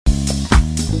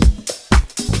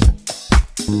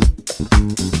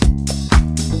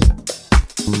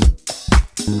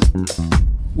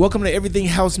Welcome to Everything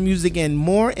House Music and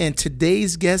More, and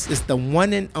today's guest is the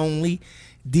one and only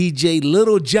DJ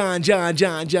Lil John.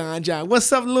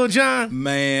 What's up, Lil John?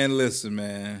 Man, listen,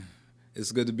 man.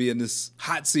 It's good to be in this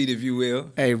hot seat, if you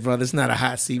will. Hey, brother, it's not a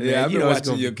hot seat, man. Yeah, I've you been know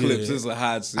watching your clips. It's a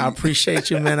hot seat. I appreciate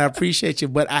you, man. I appreciate you.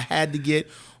 But I had to get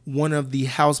one of the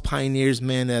house pioneers,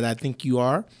 man, that I think you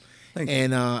are. Thank you.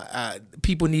 And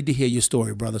people need to hear your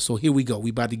story, brother. So here we go. We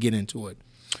about to get into it.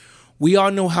 We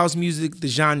all know house music, the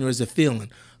genre is a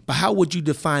feeling. But how would you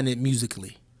define it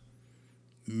musically?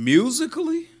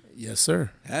 Musically? Yes,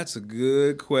 sir. That's a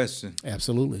good question.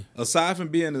 Absolutely. Aside from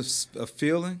being a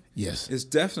feeling, yes, it's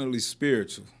definitely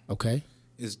spiritual. Okay.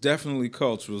 It's definitely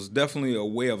cultural. It's definitely a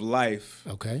way of life.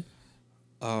 Okay.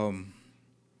 And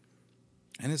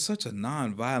it's such a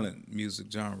non-violent music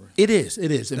genre. It is. And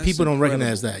That's people don't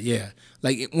recognize that. Yeah.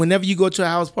 Like whenever you go to a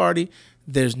house party,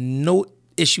 there's no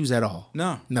issues at all.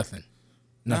 No. Nothing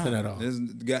at all.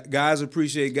 Guys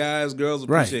appreciate guys. Girls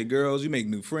appreciate girls. You make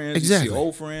new friends. Exactly. You see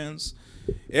old friends.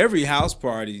 Every house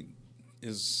party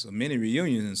is a mini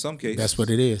reunion in some cases. That's what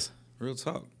it is. Real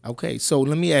talk. Okay, so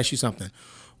let me ask you something.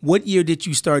 What year did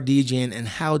you start DJing and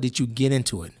how did you get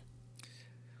into it?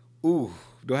 Ooh,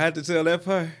 do I have to tell that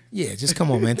part? Yeah, just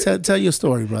come on, man. Tell your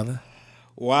story, brother.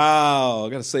 Wow, I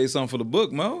got to say something for the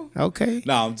book, Mo. Okay.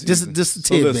 No, I'm just a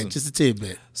tidbit. Just a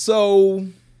tidbit. So,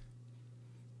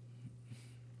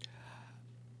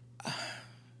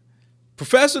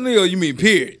 professionally, or you mean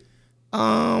period?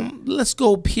 Let's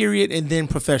go period and then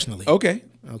professionally. Okay.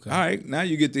 All right. Now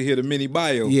you get to hear the mini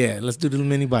bio. Yeah, let's do the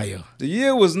mini bio. The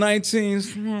year was I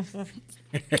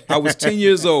was 10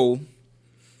 years old,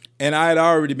 and I had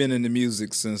already been into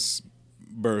music since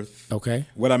birth. Okay.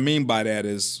 What I mean by that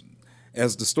is,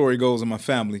 as the story goes in my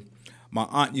family, my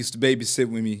aunt used to babysit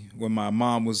with me when my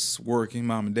mom was working,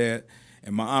 mom and dad,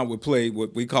 and my aunt would play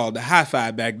what we called the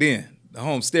hi-fi back then, the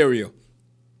home stereo,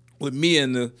 with me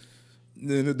and the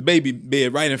baby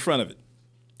bed right in front of it.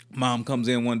 Mom comes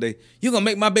in one day, "You're going to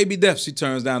make my baby deaf." She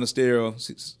turns down the stereo.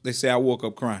 They say I woke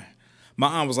up crying. My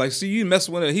aunt was like, "See, you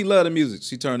messing with her. He loved the music."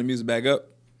 She turned the music back up.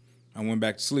 I went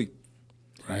back to sleep.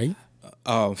 Right.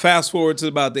 Fast forward to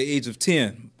about the age of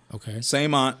 10. Okay.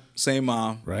 Same aunt, same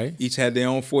mom. Right. Each had their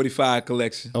own 45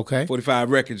 collection. Okay. 45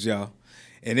 records, y'all.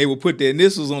 And they would put their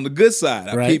initials on the good side.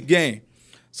 I peep game.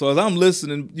 So as I'm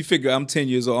listening, you figure I'm 10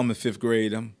 years old. I'm in 5th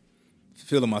grade. I'm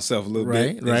feeling myself a little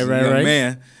bit. As a young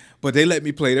man. But they let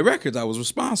me play the records. I was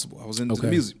responsible. I was into the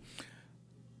music.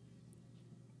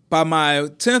 By my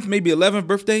 10th, maybe 11th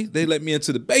birthday, they let me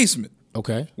into the basement.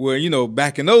 Okay. Where,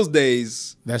 back in those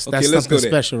days, that's let's something go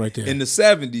there. Special right there. In the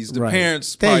 70s, the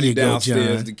parents partied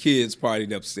downstairs, the kids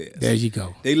partied upstairs. There you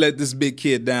go. They let this big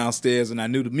kid downstairs, and I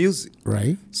knew the music.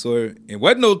 Right. So it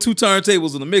wasn't no 2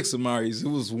 turntables in the mixer, Maurice. It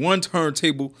was 1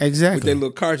 turntable with that little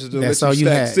cartridge that let you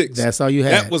stack 6. That's all you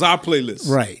had. That was our playlist.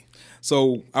 Right.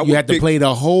 So you had to play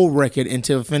the whole record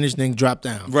until it finished, then drop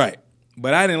down. Right.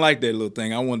 But I didn't like that little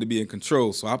thing. I wanted to be in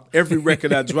control. So every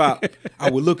record I dropped, I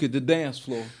would look at the dance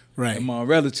floor. Right. And my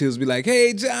relatives be like,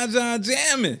 "Hey, John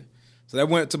jamming." So that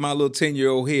went to my little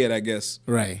 10-year-old head, I guess.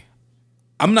 Right.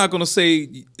 I'm not going to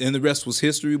say, and the rest was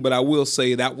history, but I will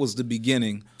say that was the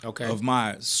beginning of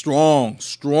my strong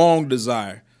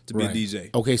desire to be a DJ.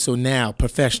 Okay, so now,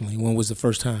 professionally, when was the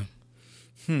first time?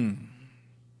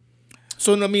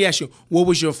 So let me ask you, what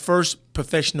was your first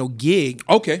professional gig?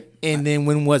 Okay. And then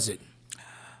when was it?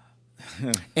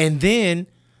 And then,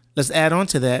 let's add on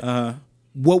to that,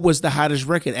 what was the hottest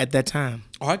record at that time?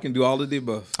 Oh, I can do all of the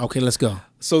above. Okay, let's go.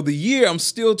 So the year I'm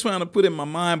still trying to put in my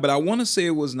mind, but I want to say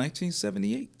it was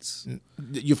 1978.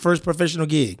 Your first professional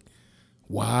gig?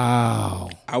 Wow.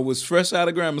 I was fresh out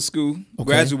of grammar school,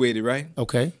 graduated, right?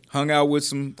 Okay. Hung out with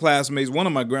some classmates. One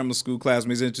of my grammar school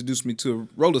classmates introduced me to a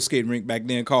roller skating rink back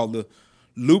then called the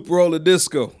Loop Roller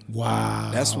Disco.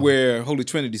 Wow. That's where Holy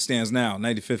Trinity stands now,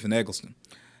 95th and Eggleston.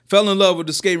 Fell in love with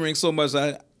the skating rink so much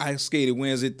I skated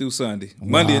Wednesday through Sunday. Wow.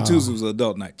 Monday and Tuesday was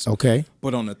adult nights. Okay.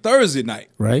 But on the Thursday night,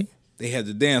 they had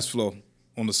the dance floor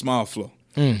on the small floor.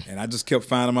 And I just kept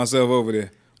finding myself over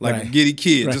there like a giddy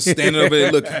kid, just standing over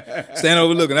there looking.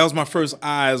 That was my first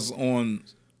eyes on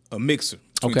a mixer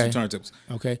between 2 turntables.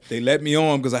 Okay. They let me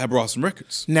on because I had brought some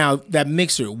records. Now, that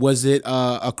mixer, was it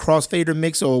a crossfader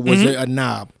mixer or was it a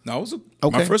knob? No, it was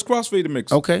my first crossfader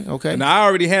mixer. Okay. And I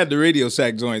already had the Radio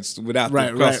Shack joints without the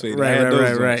crossfader. I had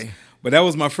those joints. But that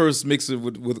was my first mixer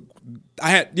that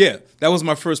was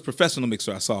my first professional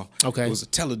mixer I saw. Okay. It was a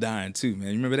Teledyne too, man.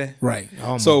 You remember that? Right.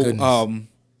 Oh my goodness.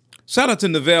 Shout out to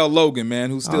Neville Logan, man,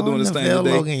 who's still doing this thing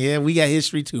today. Logan, yeah, we got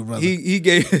history too, brother. He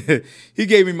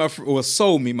gave me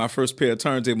sold me my first pair of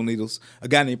turntable needles. A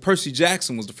guy named Percy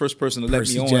Jackson was the first person to let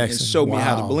me on and show me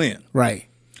how to blend. Right.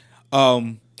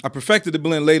 I perfected the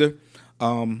blend later.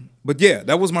 But yeah,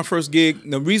 that was my first gig.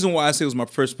 The reason why I say it was my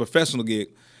first professional gig,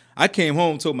 I came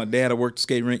home, told my dad I worked the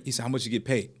skate rink. He said, "How much you get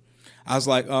paid?" I was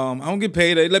like, I don't get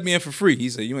paid. They let me in for free. He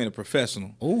said, "You ain't a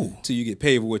professional till you get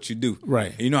paid for what you do."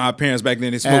 Right. And you know how parents back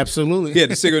then, they smoked. Absolutely. He had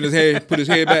the cigarette in his head, put his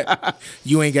head back.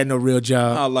 You ain't got no real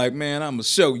job. I was like, man, I'm going to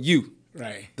show you.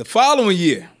 Right. The following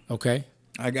year, okay,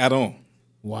 I got on.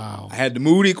 Wow. I had to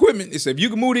move the equipment. They said, if you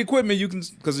can move the equipment, you can,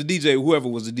 because the DJ, whoever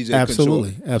was the DJ,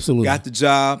 absolutely, absolutely. Got the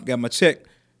job, got my check,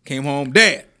 came home,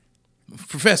 Dad,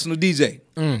 professional DJ.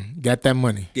 Got that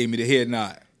money. Gave me the head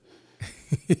nod.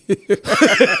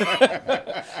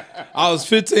 I was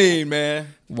 15, man.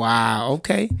 Wow.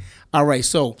 Okay. All right.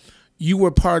 So you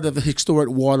were part of the historic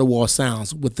Wall-to-Wall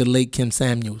Sounds with the late Kim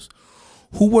Samuels.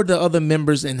 Who were the other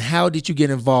members, and how did you get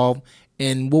involved,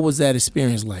 and what was that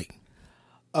experience like?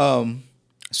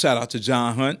 Shout out to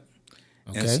John Hunt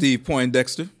and Steve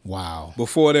Poindexter. Wow.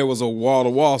 Before there was a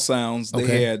Wall-to-Wall Sounds,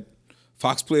 they had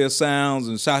Fox Player Sounds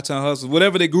and Chi-Town Hustlers,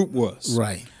 whatever their group was.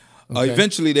 Right.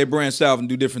 Eventually, they branched out and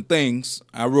do different things.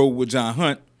 I rode with John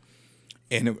Hunt,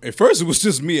 and at first it was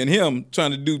just me and him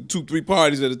trying to do 2-3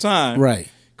 parties at a time. Right.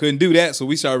 Couldn't do that, so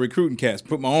we started recruiting cats.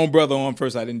 Put my own brother on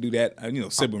first. I didn't do that.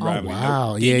 Sibling rivalry.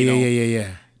 Wow. Yeah.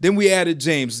 Then we added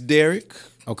James Derrick.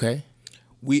 Okay.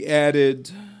 We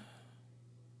added.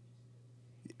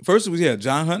 First it was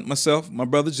John Hunt, myself, my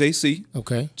brother JC,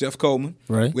 Jeff Coleman.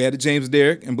 Right. We added James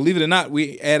Derrick, and believe it or not,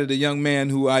 we added a young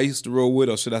man who I used to roll with,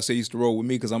 or should I say, used to roll with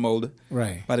me because I'm older.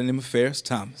 Right. By the name of Ferris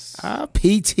Thomas.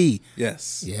 PT.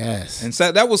 Yes. Yes. And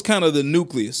so that was kind of the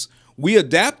nucleus. We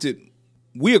adapted.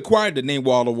 We acquired the name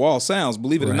Wall-to-Wall Sounds.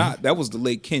 Believe it or not, that was the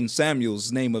late Ken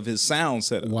Samuels' name of his sound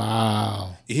setup.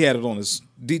 Wow. He had it on his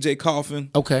DJ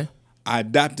coffin. Okay. I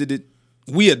adopted it.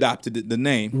 We adopted it, the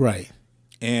name. Right.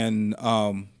 And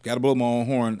got to blow my own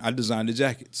horn. I designed the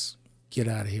jackets. Get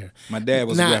out of here. My dad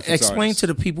was a graphics artist. Explain to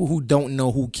the people who don't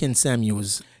know who Ken Samuels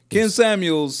is. Ken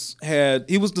Samuels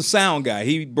he was the sound guy.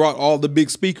 He brought all the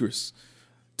big speakers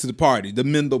to the party, the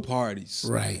Mendel parties.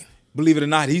 Right. Believe it or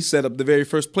not, he set up the very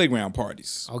first playground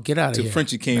parties. Oh, get out of here. Till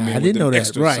Frenchie came in I with didn't know that.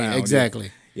 Extra right, sound.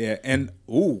 exactly. Yeah, and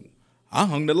I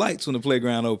hung the lights when the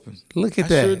playground opened. Look at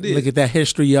that. Sure did. Look at that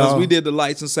history, y'all. Because we did the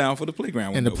lights and sound for the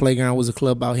playground. And the playground was a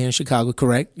club out here in Chicago,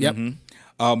 correct? Yep.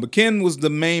 But Ken was the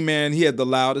main man. He had the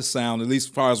loudest sound, at least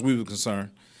as far as we were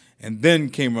concerned. And then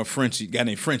came a guy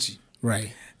named Frenchie.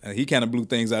 Right. He kind of blew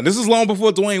things out. This is long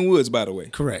before Dwayne Woods, by the way.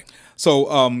 Correct. So,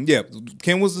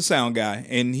 Ken was the sound guy,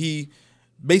 and he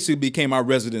basically became our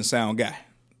resident sound guy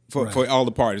for all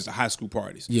the parties, the high school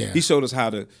parties. Yeah. He showed us how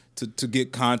to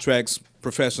get contracts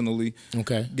professionally.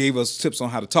 Okay. Gave us tips on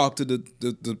how to talk to the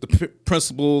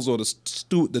principals or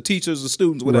the teachers, the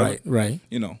students, whatever. Right.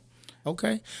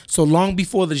 Okay. So long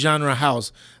before the genre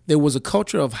house, there was a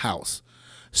culture of house,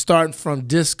 starting from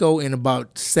disco in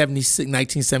about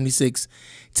 1976.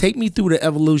 Take me through the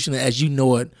evolution as you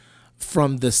know it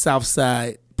from the South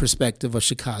Side perspective of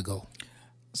Chicago.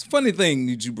 It's a funny thing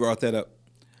that you brought that up.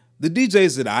 The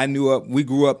DJs that I knew we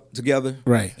grew up together.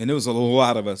 Right. And there was a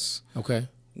lot of us. Okay.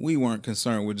 We weren't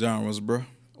concerned with genres, bro.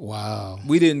 Wow.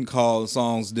 We didn't call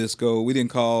songs disco. We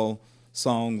didn't call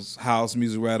songs house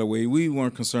music right away. We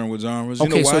weren't concerned with genres. You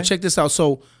know why? So check this out.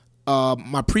 So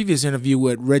my previous interview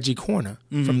with Reggie Corner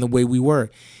from The Way We Were,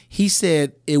 he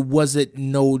said it wasn't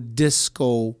no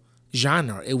disco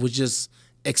genre. It was just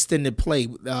extended play.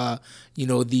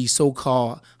 The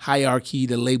so-called hierarchy,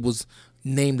 the labels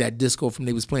named that disco from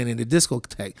they was playing in the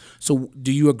discotheque. So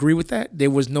do you agree with that? There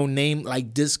was no name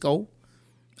like disco?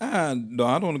 No,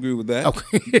 I don't agree with that.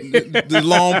 Okay. the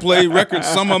long play records,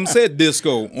 some of them said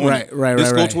disco on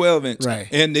Disco 12-inch. Right.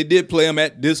 And they did play them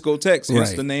at discotheques,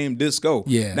 hence the name disco.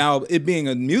 Yeah. Now, it being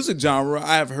a music genre,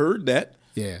 I have heard that.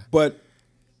 Yeah. But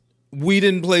we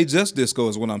didn't play just disco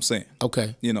is what I'm saying.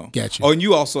 Okay. Gotcha. Oh, and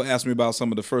you also asked me about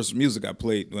some of the first music I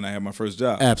played when I had my first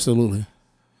job. Absolutely.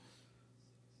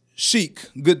 Chic,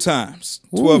 Good Times,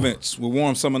 12-inch with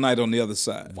Warm Summer Night on the other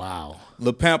side. Wow.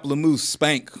 Le Pamplemousse,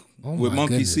 Spank with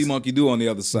Monkey See, Monkey Do on the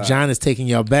other side. John is taking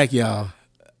y'all back, y'all.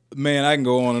 Man, I can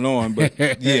go on and on, but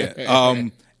yeah.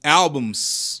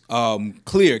 Albums,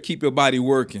 Clear, Keep Your Body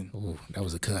Working. Ooh, that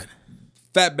was a cut.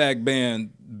 Fatback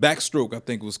Band, Backstroke, I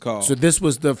think it was called. So this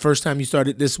was the first time you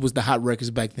started, this was the hot records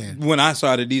back then? When I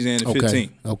started DJing at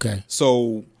 15. Okay.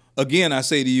 So, again, I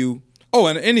say to you,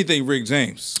 and anything Rick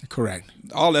James. Correct.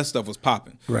 All that stuff was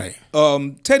popping. Right.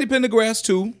 Teddy Pendergrass,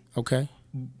 too. Okay.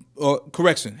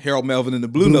 correction, Harold Melvin and the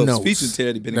Blue Notes featuring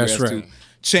Teddy Pendergrass too.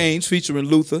 Change featuring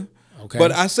Luther. Okay.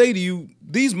 But I say to you,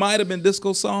 these might have been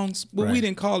disco songs, but we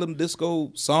didn't call them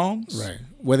disco songs. Right.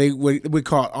 Well, we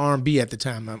called R&B at the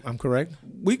time. I'm correct.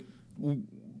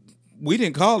 We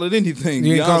didn't call it anything.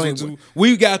 You didn't call it,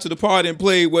 we got to the party and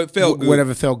played what felt good.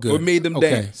 Whatever felt good. What made them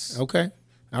dance. Okay.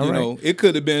 All you right. know, it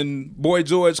could have been Boy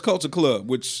George Culture Club,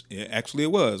 which actually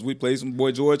it was. We played some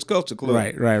Boy George Culture Club.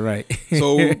 Right.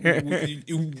 So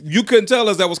you couldn't tell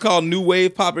us that was called new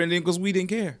wave pop or anything because we didn't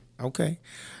care. Okay.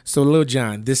 So, Lil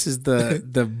John, this is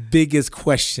the biggest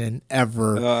question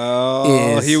ever.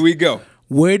 Here we go.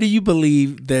 Where do you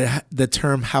believe that the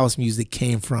term house music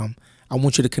came from? I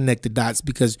want you to connect the dots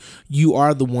because you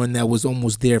are the one that was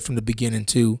almost there from the beginning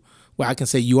too. Well, I can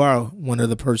say you are one of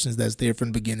the persons that's there from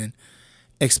the beginning.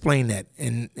 Explain that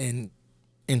and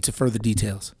into further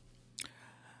details.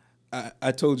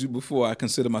 I told you before I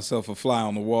consider myself a fly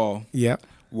on the wall. Yeah.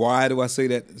 Why do I say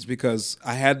that? It's because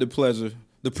I had the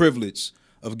privilege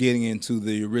of getting into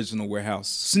the original warehouse,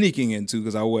 sneaking into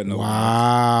because I wasn't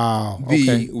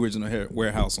the original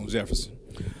warehouse on Jefferson.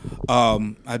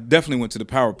 I definitely went to the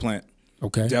power plant.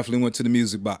 Okay. Definitely went to the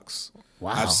music box.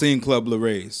 Wow. I've seen Club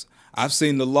Laray's. I've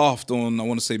seen the loft on, I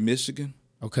want to say, Michigan.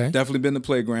 Okay. Definitely been to the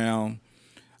playground.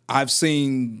 I've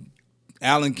seen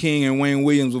Alan King and Wayne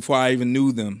Williams before I even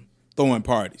knew them throwing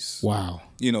parties. Wow.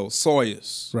 You know,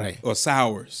 Sawyers. Right. Or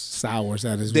Sours. Sours,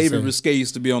 that is. David Risquet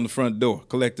used to be on the front door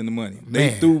collecting the money.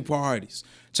 They threw parties.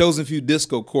 Chosen Few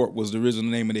Disco Corp was the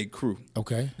original name of their crew.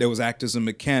 Okay. There was Actors and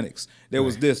Mechanics. There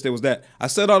was this, there was that. I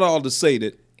said all to say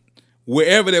that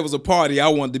wherever there was a party, I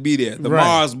wanted to be there. The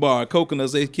Mars Bar,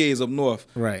 Coconuts, AKs up north.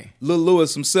 Right. Lil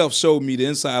Lewis himself showed me the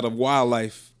inside of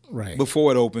Wildlife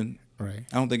before it opened. Right.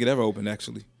 I don't think it ever opened,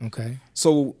 actually. Okay.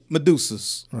 So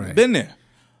Medusa's. Right. Been there.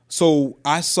 So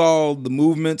I saw the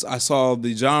movements. I saw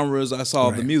the genres. I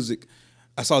saw the music.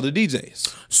 I saw the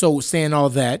DJs. So saying all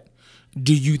that,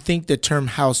 do you think the term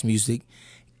house music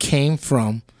came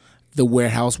from the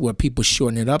warehouse where people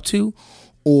shorten it up to?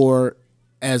 Or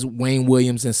as Wayne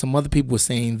Williams and some other people were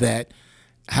saying that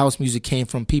house music came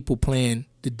from people playing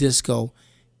the disco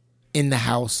in the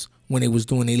house when they was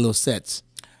doing their little sets?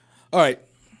 All right.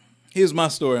 Here's my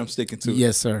story I'm sticking to.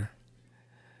 Yes, sir.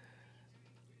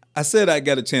 I said I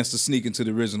got a chance to sneak into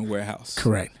the original warehouse.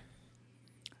 Correct.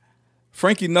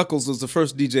 Frankie Knuckles was the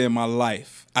first DJ in my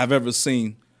life I've ever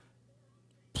seen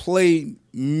play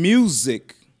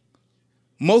music,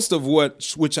 most of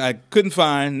which I couldn't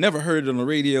find, never heard on the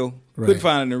radio, couldn't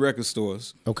find in the record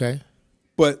stores. Okay.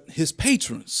 But his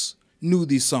patrons knew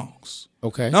these songs.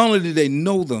 Okay. Not only did they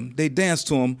know them, they danced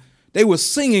to them. They were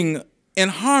singing and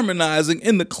harmonizing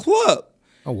in the club.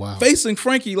 Oh, wow. Facing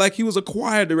Frankie like he was a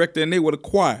choir director and they were the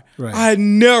choir. Right. I had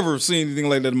never seen anything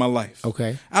like that in my life.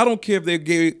 Okay. I don't care if they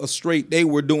gave a straight, they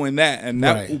were doing that, and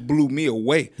that blew me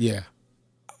away. Yeah.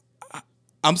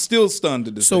 I'm still stunned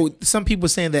to this So day. some people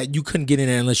saying that you couldn't get in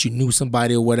there unless you knew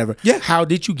somebody or whatever. Yeah. How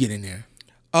did you get in there?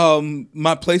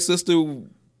 My play sister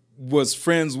was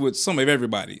friends with some of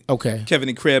everybody. Okay. Kevin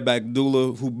and Craig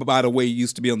Abdullah, who, by the way,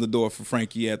 used to be on the door for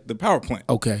Frankie at the power plant.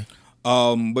 Okay.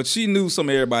 But she knew some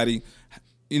of everybody.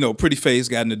 You know, Pretty Face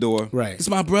got in the door. Right. It's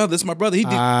my brother. It's my brother. He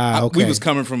did. Okay. We was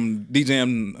coming from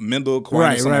DJing Mendel.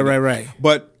 Right.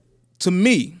 But to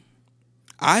me,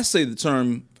 I say the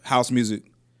term house music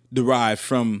derived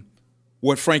from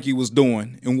what Frankie was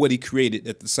doing and what he created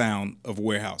at the sound of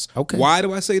Warehouse. Okay. Why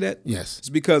do I say that? Yes. It's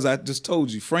because I just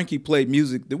told you, Frankie played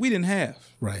music that we didn't have.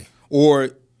 Right.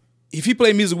 Or if he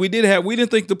played music we did have, we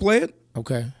didn't think to play it.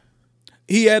 Okay.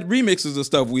 He had remixes of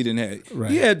stuff we didn't have.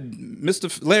 Right. He had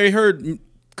Mr. Larry Heard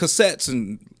cassettes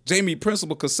and Jamie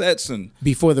Principle cassettes and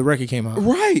Before the record came out.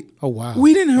 right. Oh, wow.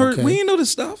 We didn't hear. Okay. We didn't know this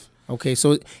stuff. Okay,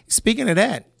 so speaking of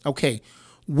that, okay,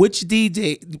 which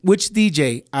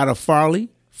DJ out of Farley,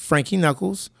 Frankie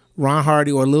Knuckles, Ron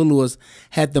Hardy, or Lil Lewis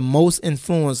had the most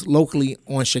influence locally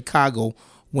on Chicago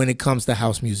when it comes to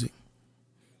house music?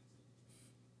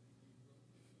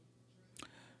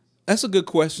 That's a good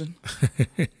question.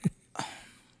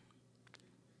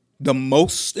 The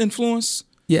most influence?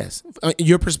 Yes,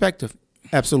 your perspective,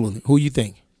 absolutely. Who you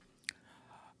think?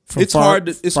 It's hard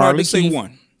to say Keith?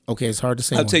 one. Okay, it's hard to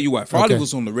say. I'll one. tell you what. Farley Okay.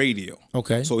 was on the radio.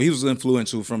 Okay. So he was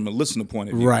influential from the listener point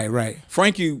of view. Right.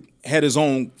 Frankie had his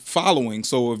own following,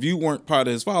 so if you weren't part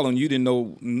of his following, you didn't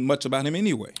know much about him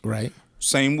anyway. Right.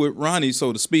 Same with Ronnie,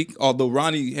 so to speak, although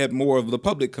Ronnie had more of the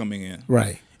public coming in.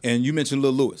 Right. And you mentioned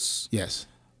Lil Lewis. Yes.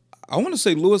 I want to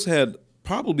say Lewis had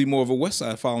probably more of a West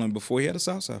Side following before he had a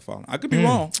South Side following. I could be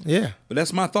wrong. Yeah. But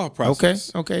that's my thought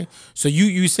process. Okay. So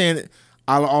you saying that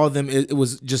all of them, it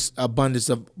was just abundance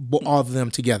of all of them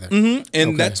together. And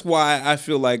Okay. that's why I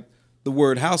feel like the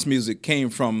word house music came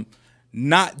from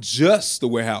not just the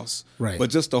warehouse, right, but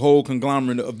just the whole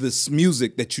conglomerate of this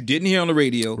music that you didn't hear on the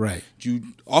radio. Right. You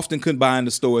often couldn't buy in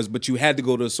the stores, but you had to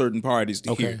go to certain parties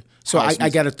to hear. So I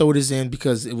got to throw this in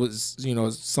because it was,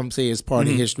 some say it's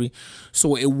party history.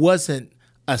 So it wasn't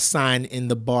a sign in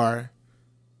the bar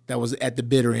that was at the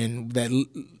bitter end that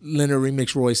Leonard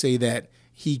Remix Roy say that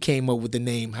he came up with the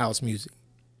name house music.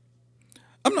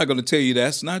 I'm not going to tell you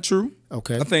that's not true.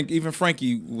 Okay. I think even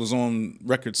Frankie was on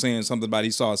record saying something about he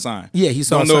saw a sign. Yeah, he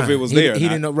saw a sign. Don't know if it was there. He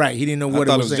didn't know. Right. He didn't know what it was.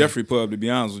 I thought it was saying. Jeffrey Pub, to be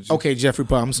honest with you. Okay, Jeffrey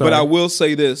Pub. I'm sorry. But I will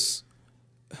say this.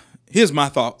 Here's my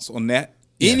thoughts on that.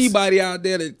 Yes. Anybody out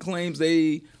there that claims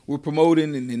they were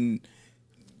promoting and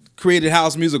created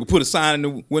house music or put a sign in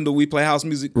the window, we play house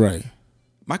music. Right.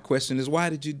 My question is, why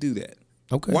did you do that?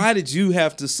 Okay. Why did you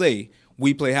have to say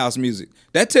we play house music?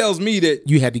 That tells me that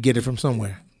you had to get it from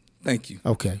somewhere. Thank you.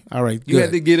 Okay. All right. You good.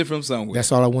 had to get it from somewhere.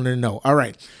 That's all I wanted to know. All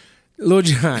right. Lil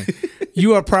John,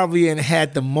 you are probably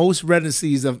had the most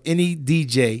residencies of any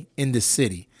DJ in the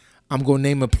city. I'm going to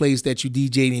name a place that you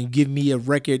DJ'd and give me a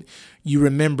record you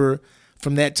remember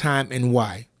from that time and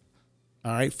why.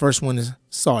 All right. First one is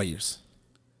Sawyer's.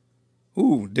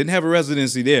 Ooh, didn't have a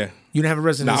residency there. You didn't have a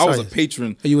residency? No, I was a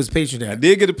patron. Oh, you was a patron there. I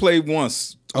did get to play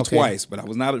once or twice, but I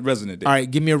was not a resident there. All right.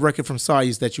 Give me a record from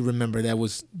Sawyer's that you remember that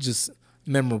was just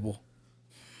memorable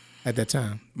at that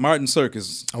time. Martin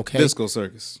Circus. Okay. Disco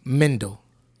Circus. Mendel.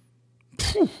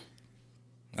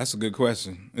 That's a good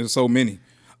question. There's so many.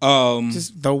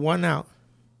 Just throw one out.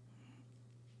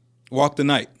 Walk the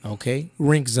Night. Okay.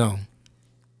 Rink Zone.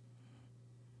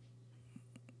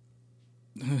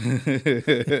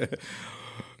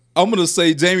 I'm going to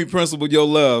say Jamie Principle, Your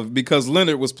Love, because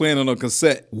Leonard was playing on a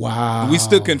cassette. Wow. We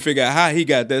still couldn't figure out how he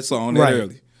got that song that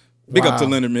early. Big up to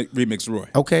Leonard Remix Roy.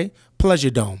 Okay.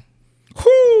 Pleasure Dome.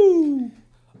 Whoo!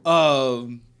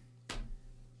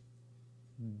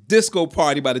 Disco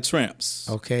Party by the Tramps.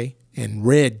 Okay. And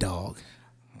Red Dog.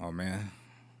 Oh, man.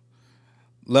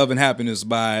 Love and Happiness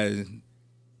by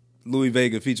Louis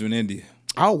Vega featuring India.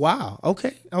 Oh, wow.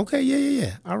 Okay. Okay.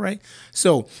 Yeah. All right.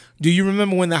 So do you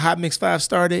remember when the Hot Mix 5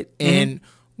 started and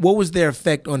what was their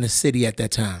effect on the city at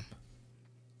that time?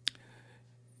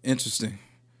 Interesting.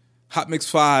 Hot Mix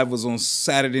 5 was on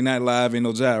Saturday Night Live, Ain't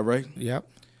No Jive, right? Yep.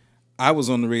 I was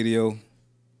on the radio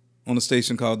on a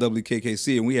station called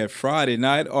WKKC, and we had Friday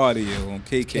Night Audio on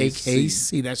KKC.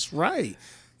 KKC, that's right.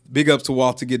 Big ups to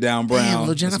Walter Get Down Brown. Damn,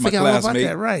 Lil John, I That's my forgot all about classmate.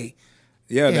 that. Right.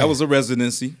 Yeah, that was a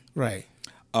residency. Right.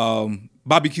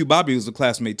 Bobby Q. Bobby was a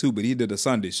classmate too, but he did a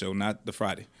Sunday show, not the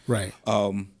Friday. Right.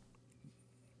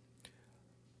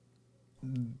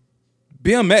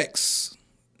 BMX,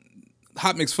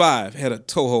 Hot Mix 5 had a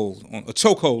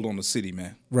chokehold on the city,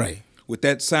 man. Right. With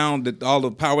that sound, that all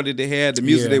the power that they had, the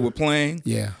music they were playing.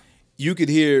 Yeah. You could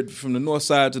hear it from the north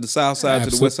side to the south side to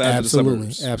the west side to the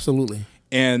suburbs. Absolutely.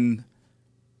 And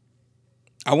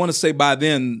I want to say by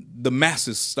then, the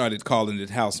masses started calling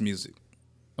it house music.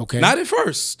 Okay. Not at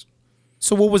first.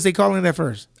 So what was they calling it at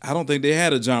first? I don't think they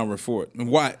had a genre for it. And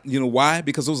why? You know why?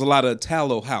 Because there was a lot of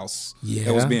Italo house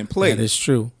that was being played. That is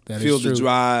true. Field the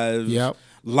Drive. Yep.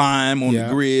 Lime on the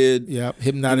Grid. Yep.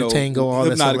 Hypnotic Tango. All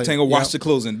that stuff. Hypnotic Tango. Watch the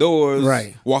Closing Doors.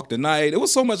 Right. Walk the Night. There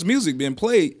was so much music being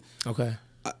played. Okay.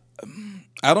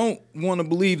 I don't want to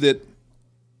believe that.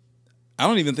 I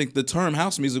don't even think the term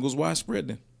house music was widespread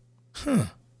then. Huh.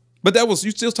 But that was,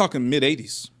 you still talking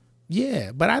mid-'80s.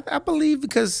 Yeah, but I believe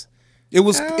because it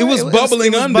was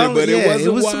bubbling under, but it wasn't.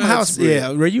 It was some house.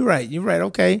 widespread. Yeah, you're right. You're right.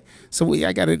 Okay, so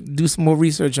I got to do some more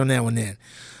research on that one then.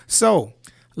 So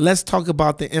let's talk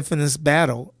about the infamous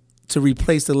battle to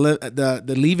replace the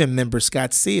leaving member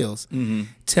Scott Seals. Mm-hmm.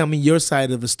 Tell me your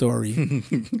side of the story,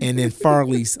 and then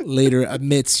Farley's later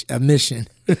admission.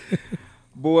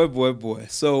 Boy.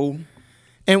 So,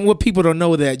 and what people don't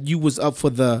know that you was up for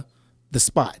the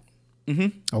spot.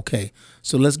 Mm-hmm. Okay,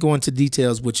 so let's go into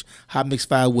details, which Hot Mix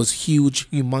 5 was huge,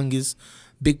 humongous,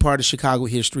 big part of Chicago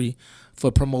history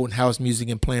for promoting house music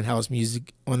and playing house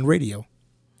music on radio.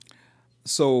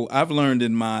 So I've learned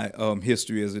in my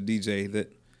history as a DJ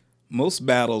that most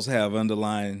battles have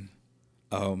underlying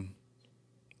agendas.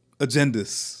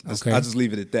 Okay. I'll just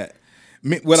leave it at that.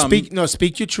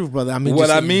 Speak your truth, brother. I mean, what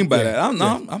I mean by that,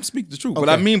 I'm speaking the truth. Okay. What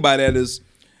I mean by that is,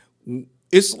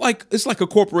 it's like a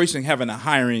corporation having a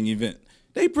hiring event.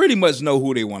 They pretty much know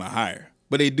who they want to hire,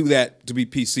 but they do that to be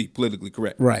PC, politically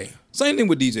correct. Right. Same thing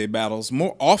with DJ battles.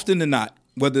 More often than not,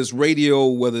 whether it's radio,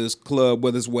 whether it's club,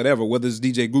 whether it's whatever, whether it's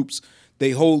DJ groups,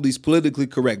 they hold these politically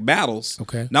correct battles.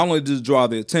 Okay. Not only to draw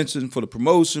the attention for the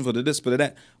promotion, for the this, for the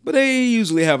that, but they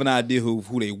usually have an idea who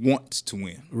they want to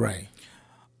win. Right.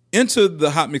 into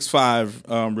the Hot Mix 5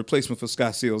 replacement for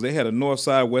Scott Seals. They had a North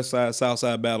Side, West Side, South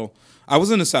Side battle. I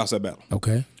was in the South Side battle.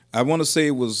 Okay. I want to say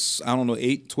it was,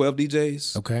 8, 12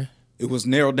 DJs. Okay. It was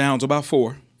narrowed down to about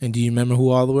 4. And do you remember who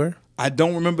all were? I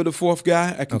don't remember the 4th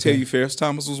guy. I can tell you Ferris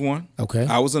Thomas was one. Okay.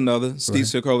 I was another. Steve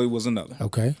Silk Hurley was another.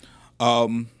 Okay.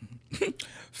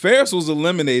 Ferris was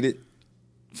eliminated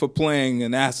for playing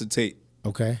an acetate.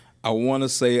 Okay. I want to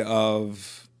say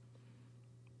of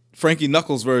Frankie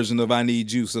Knuckles' version of I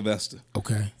Need You, Sylvester.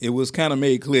 Okay. It was kind of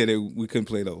made clear that we couldn't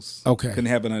play those. Okay. Couldn't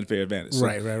have an unfair advantage. So,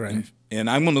 Right. And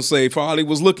I'm going to say Farley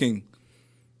was looking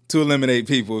to eliminate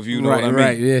people, if you know what I mean.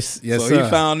 Right, yes, so sir. he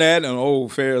found that,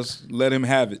 and Ferris let him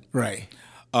have it. Right.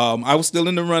 I was still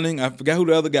in the running. I forgot who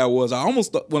the other guy was. I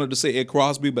almost wanted to say Ed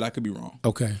Crosby, but I could be wrong.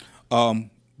 Okay.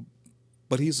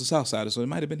 But he's a Southsider, so it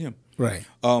might have been him. Right.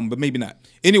 But maybe not.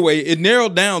 Anyway, it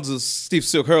narrowed down to Steve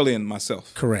Silk Hurley and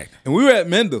myself. Correct. And we were at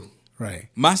Mendel. Right.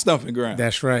 My stomping ground.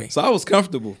 That's right. So I was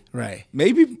comfortable. Right.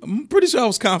 I'm pretty sure I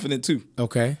was confident too.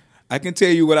 Okay. I can tell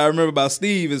you what I remember about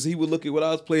Steve is he would look at what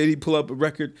I was playing, he'd pull up a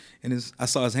record, and I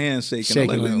saw his hands shaking.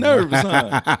 I'm like, nervous,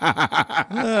 huh?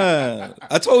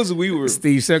 I told you we were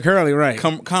Steve Silk Hurley, right.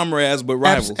 Comrades but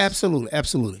rivals.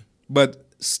 Absolutely. But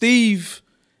Steve,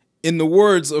 in the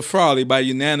words of Farley, by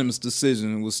unanimous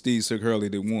decision, it was Steve Silk Hurley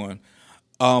that won.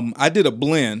 I did a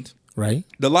blend. Right.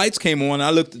 The lights came on, I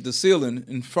looked at the ceiling,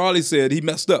 and Farley said he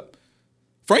messed up.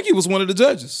 Frankie was one of the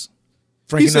judges.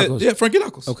 Frankie Knuckles. Yeah, Frankie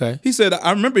Knuckles. Okay. He said,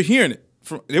 I remember hearing it.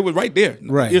 It was right there,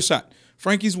 right. earshot.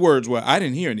 Frankie's words were, I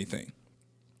didn't hear anything.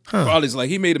 Farley's like,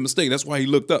 he made a mistake. That's why he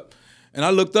looked up. And I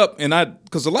looked up,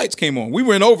 because the lights came on. We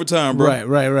were in overtime, bro.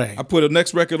 Right. I put a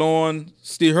next record on.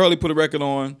 Steve Hurley put a record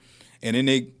on. And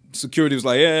then security was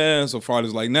like, yeah. So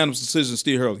Farley's like, unanimous decision,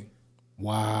 Steve Hurley.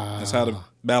 Wow. That's how the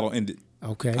battle ended.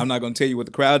 Okay. I'm not going to tell you what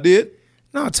the crowd did.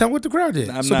 No, tell what the crowd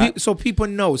did. So people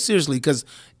know, seriously, because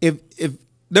if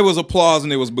there was applause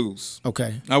and there was boos.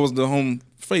 Okay. I was the home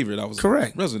favorite. I was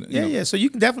correct. Resident. Yeah. So you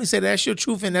can definitely say that's your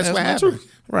truth, and that's what happened.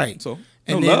 Truth. Right. So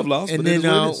love lost. And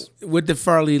then what did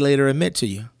Farley later admit to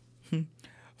you?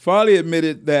 Farley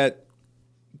admitted that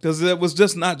because it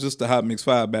was not just the Hot Mix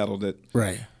 5 battle that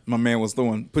my man was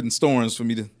putting storms for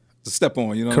me to step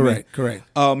on. You know what I mean? Correct.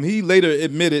 He later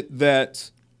admitted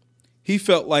that he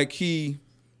felt like he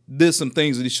did some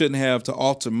things that he shouldn't have to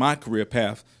alter my career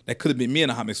path. That could have been me in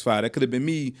the Hot Mix 5. That could have been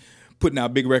me putting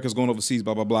out big records, going overseas,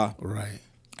 blah, blah, blah. Right.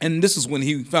 And this is when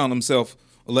he found himself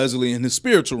allegedly in his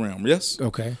spiritual realm, yes?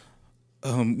 Okay.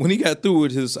 When he got through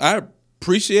with I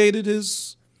appreciated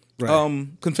his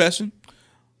confession.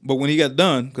 But when he got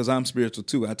done, because I'm spiritual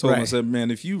too, I told him, I said,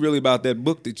 man, if you really about that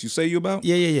book that you say you about,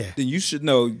 then you should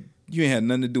know you ain't had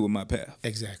nothing to do with my path.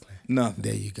 Exactly. Nothing.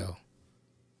 There you go.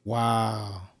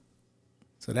 Wow.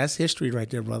 So that's history right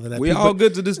there, brother. We all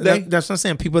good to this day. That's what I'm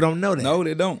saying. People don't know that. No,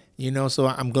 they don't. So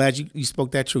I'm glad you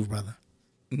spoke that truth, brother.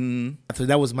 Mm-hmm. So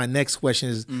that was my next question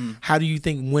is, how do you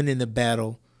think winning the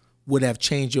battle would have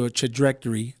changed your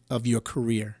trajectory of your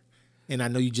career? And I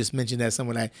know you just mentioned that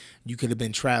someone that you could have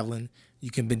been traveling,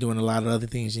 you could have been doing a lot of other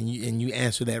things, and you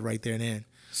answer that right there and then.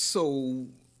 So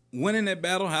winning that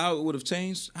battle, how it would have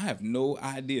changed, I have no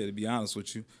idea, to be honest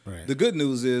with you. Right. The good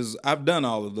news is I've done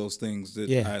all of those things that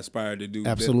I aspired to do.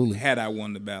 Absolutely. Had I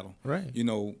won the battle. Right.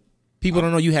 People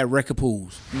don't know you had record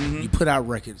pools. Mm-hmm. You put out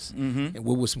records, and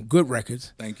with some good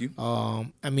records. Thank you.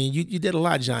 You did a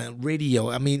lot, John.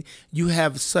 Radio. You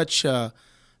have such a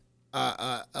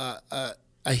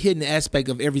hidden aspect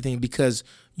of everything because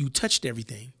you touched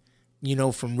everything.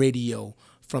 From radio,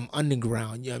 from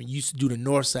underground. You used to do the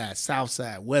north side, south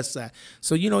side, west side.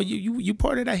 So you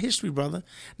part of that history, brother.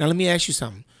 Now let me ask you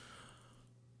something.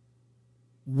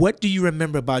 What do you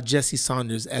remember about Jesse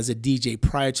Saunders as a DJ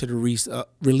prior to the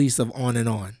release of On and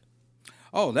On?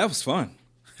 Oh, that was fun.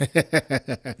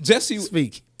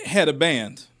 Jesse had a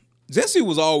band. Jesse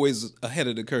was always ahead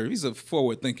of the curve. He's a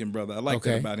forward-thinking brother. I like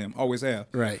that about him. Always have.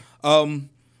 Right.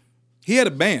 He had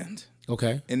a band.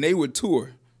 Okay. And they would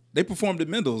tour. They performed at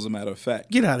Mendel, as a matter of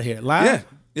fact. Get out of here. Live?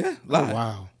 Yeah, live. Oh,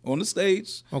 wow. On the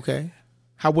stage. Okay.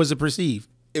 How was it perceived?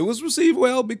 It was received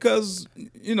well because,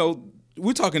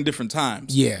 we're talking different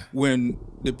times. Yeah. When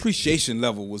the appreciation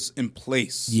level was in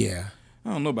place. Yeah.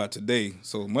 I don't know about today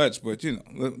so much, but,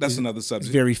 that's another subject.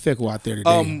 It's very fickle out there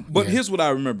today. But here's what I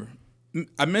remember.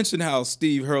 I mentioned how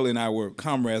Steve Hurley and I were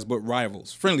comrades, but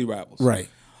rivals, friendly rivals. Right.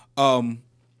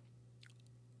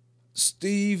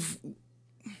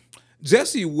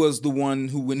 Jesse was the one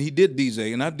who, when he did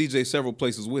DJ, and I DJ several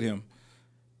places with him,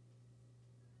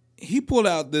 he pulled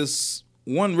out this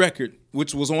one record,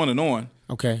 which was On and On.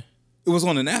 Okay. It was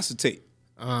on an acetate.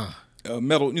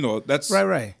 metal. You know, that's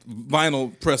right.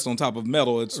 vinyl pressed on top of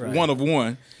metal. It's one of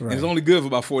one, and it's only good for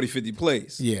about 40, 50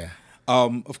 plays. Yeah.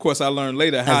 Of course, I learned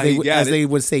later how he got it. As they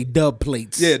would say, dub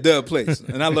plates. Yeah, dub plates.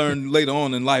 And I learned later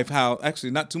on in life how,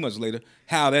 actually not too much later,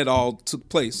 how that all took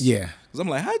place. Yeah. Because I'm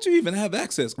like, how'd you even have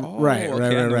access? Oh, right.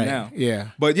 Now.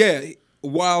 Yeah. But yeah,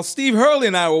 while Steve Hurley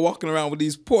and I were walking around with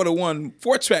these Porter 1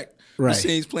 4-track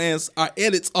machines playing our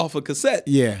edits off a cassette.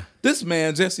 Yeah. This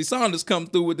man, Jesse Saunders, come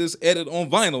through with this edit on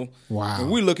vinyl. Wow.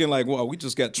 And we're looking like, wow, we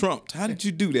just got trumped. How did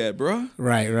you do that, bro?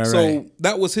 Right. So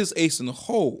that was his ace in the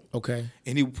hole. Okay.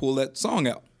 And he would pull that song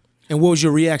out. And what was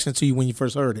your reaction to you when you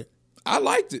first heard it? I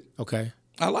liked it. Okay.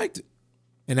 I liked it.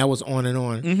 And that was On and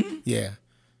On. Mm-hmm. Yeah.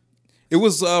 It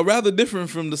was rather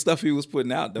different from the stuff he was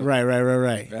putting out, though. Right.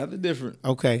 Rather different.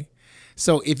 Okay.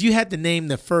 So if you had to name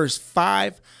the first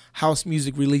 5 house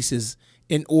music releases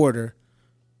in order,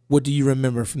 what do you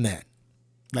remember from that?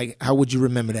 Like, how would you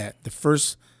remember that? The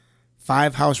first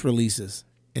 5 house releases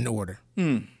in order.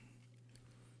 The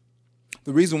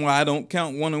reason why I don't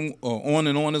count On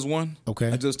and On as one,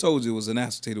 okay, I just told you it was an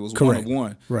acetate. It was correct. one of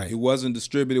one. Right. It wasn't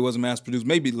distributed. It wasn't mass produced.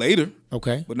 Maybe later.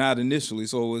 Okay. But not initially.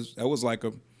 So that was like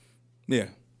a, yeah.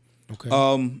 Okay.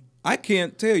 I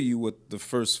can't tell you what the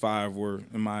first 5 were,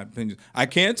 in my opinion. I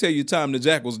can tell you Time to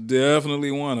Jack was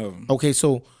definitely one of them. Okay,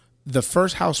 so the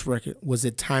first house record, was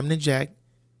it Time to Jack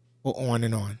or On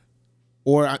and On?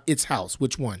 Or It's House?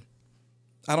 Which one?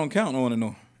 I don't count On and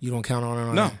On. You don't count On and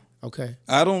On? No. Okay.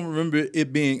 I don't remember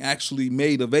it being actually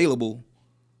made available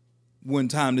when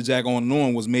Time to Jack On and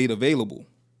On was made available.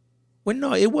 Well,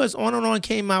 no, it was On and On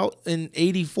came out in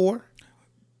 84.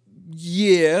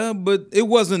 Yeah, but it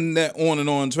wasn't that On and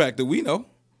On track that we know.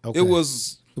 Okay. It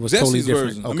was totally Jesse's different.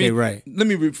 version. Okay, right. Let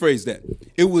me rephrase that.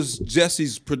 It was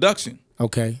Jesse's production.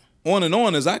 Okay. On and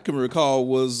On, as I can recall,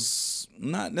 was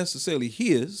not necessarily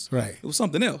his. Right. It was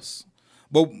something else.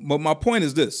 But my point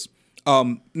is this.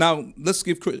 Now, let's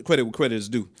give credit where credit is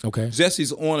due. Okay.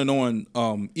 Jesse's On and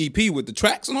On EP with the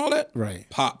tracks and all that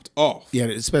popped off. Yeah,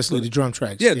 especially the drum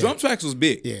tracks. Yeah, drum tracks was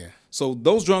big. Yeah. So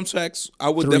those drum tracks, I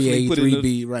would 3A, definitely put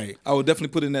 3B, in right. I would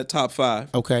definitely put in that top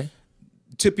 5. Okay.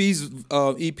 Chippy's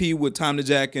EP with Time to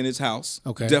Jack in His House.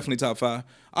 Okay. Definitely top 5.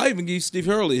 I even give Steve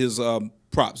Hurley his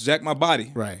props. Jack My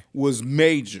Body was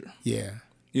major. Yeah.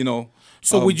 You know.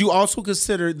 So would you also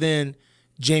consider then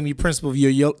Jamie Principle of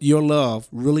Your Love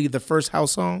really the first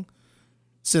house song?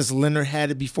 Since Leonard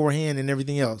had it beforehand and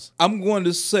everything else. I'm going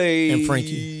to say and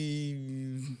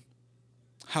Frankie.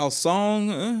 House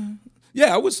song.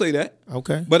 Yeah, I would say that.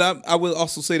 Okay. But I would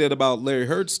also say that about Larry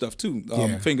Heard's stuff too.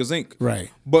 Fingers Inc.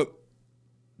 Right. But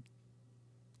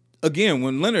again,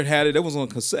 when Leonard had it, it was on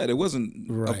cassette. It wasn't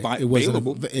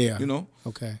available. Yeah. You know.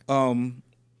 Okay.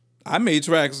 I made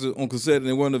tracks on cassette and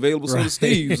they weren't available. So did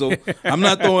Steve. So I'm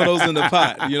not throwing those in the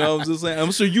pot. You know, I'm just saying.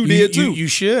 I'm sure you did too. You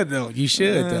should though. You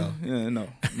should though. Yeah, no.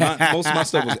 Most of my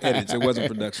stuff was edits. It wasn't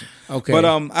production. Okay. But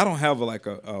I don't have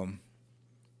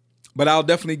but I'll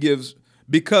definitely give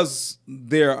because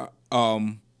those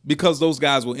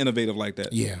guys were innovative like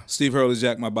that. Yeah. Steve Hurley's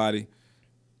Jack My Body,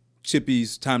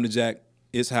 Chippy's Time to Jack,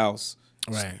 It's House.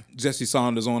 Right. Jesse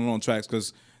Saunders On and On tracks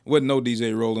because wasn't no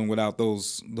DJ rolling without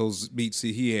those beats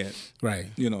he had. Right.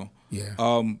 You know. Yeah.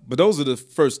 But those are the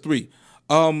first 3.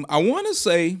 I want to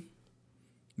say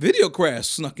Video Crash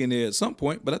snuck in there at some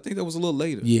point, but I think that was a little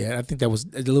later. Yeah, I think that was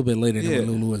a little bit later than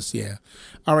Lil Lewis. Yeah.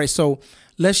 All right, so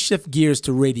let's shift gears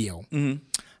to radio. Mm-hmm.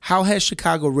 How has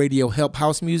Chicago radio helped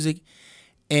house music,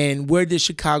 and where did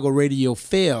Chicago radio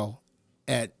fail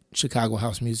at Chicago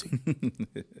house music?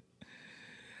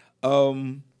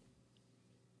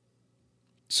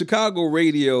 Chicago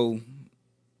radio,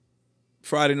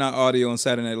 Friday Night Audio and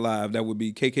Saturday Night Live, that would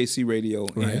be KKC Radio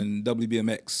and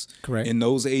WBMX. Correct. In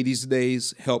those 80s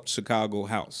days, helped Chicago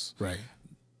house. Right.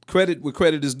 Credit where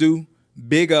credit is due.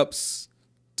 Big ups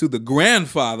to the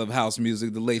grandfather of house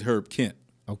music, the late Herb Kent.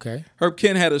 Okay. Herb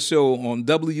Kent had a show on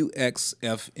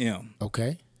WXFM.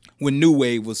 Okay. When New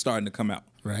Wave was starting to come out.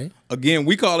 Right. Again,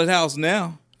 we call it house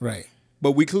now. Right.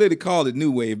 But we clearly called it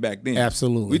New Wave back then.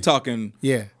 Absolutely. We talking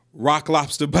Rock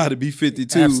Lobster by the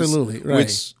B-52s. Absolutely, right.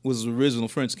 Which was the original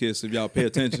French Kiss, if y'all pay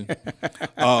attention.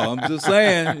 I'm just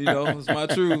saying, you know, it's my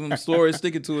true story,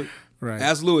 sticking to it. Right.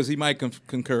 Ask Lewis, he might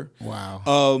concur.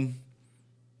 Wow.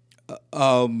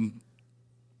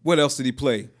 What else did he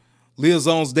play? Lil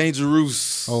Zon's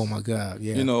Dangerous. Oh, my God,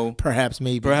 yeah. You know. Perhaps,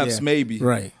 maybe. Maybe.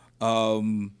 Right.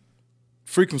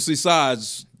 Frequency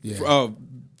Sides. Yeah.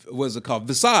 What's it called?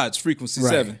 Visage Frequency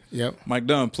 7. Yep. Mike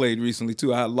Dunn played recently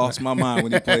too. I lost my mind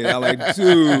when he played. I like,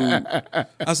 dude.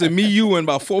 I said, me, you, and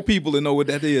about 4 people that know what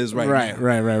that is now.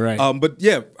 Right. But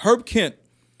yeah, Herb Kent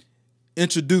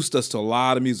introduced us to a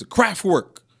lot of music.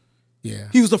 Kraftwerk Yeah.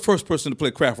 He was the first person to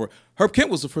play Kraftwerk. Herb Kent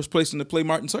was the first person to play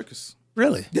Martin Circus.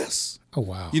 Really? Yes. Oh,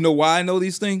 wow. You know why I know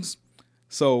these things?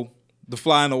 So the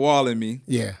fly on the wall in me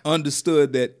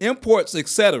understood that Imports,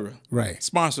 etc.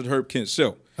 sponsored Herb Kent's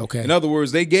show. Okay. In other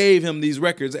words, they gave him these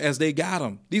records as they got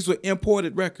them. These were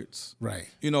imported records. Right.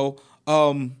 You know,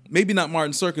 maybe not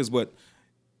Martin Circus, but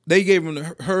they gave him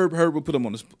to Herb. Herb would put him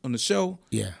on the show.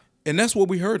 Yeah. And that's what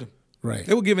we heard him. Right.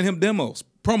 They were giving him demos,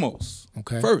 promos.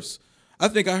 Okay. First. I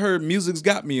think I heard Music's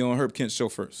Got Me on Herb Kent's show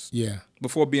first. Yeah.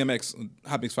 Before BMX,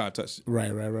 Hot Mix 5 touched it.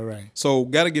 Right. So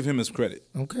got to give him his credit.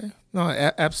 Okay. No,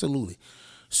 absolutely.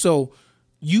 So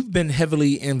you've been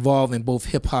heavily involved in both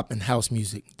hip hop and house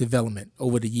music development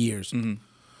over the years. Mm-hmm.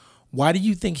 Why do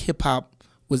you think hip hop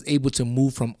was able to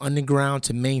move from underground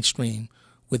to mainstream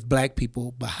with black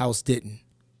people, but house didn't?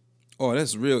 Oh,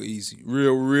 that's real easy.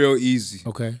 Real easy.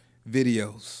 Okay.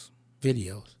 Videos.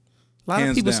 A lot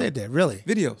of people said that, really.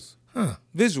 Videos. Huh.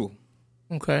 Visual.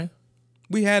 Okay.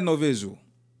 We had no visual.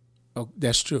 Oh,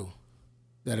 that's true.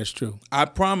 That is true. I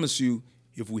promise you,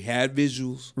 if we had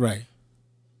visuals, right,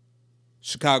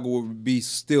 Chicago would be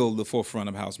still the forefront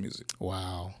of house music.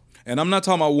 Wow. And I'm not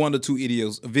talking about 1 or 2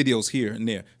 videos here and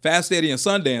there. Fast Eddie and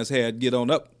Sundance had Get On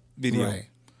Up video. Right.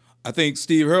 I think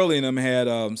Steve Hurley and them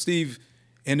had Steve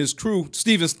and his crew,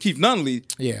 Steve and Keith Nunley,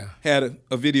 had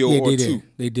a video or two.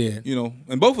 They did. You know,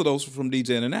 and both of those were from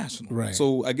DJ International. Right.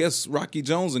 So I guess Rocky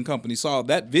Jones and company saw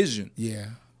that vision. Yeah.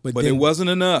 But it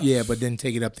wasn't enough. Yeah, but didn't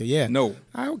take it up there. Yeah. No.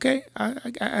 Okay. I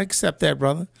accept that,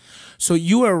 brother. So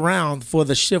you were around for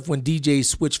the shift when DJs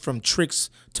switched from tricks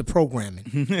to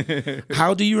programming.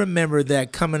 How do you remember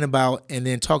that coming about, and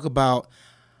then talk about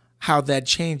how that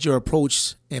changed your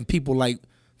approach and people like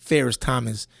Ferris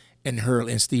Thomas and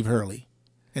Steve Hurley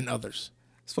and others?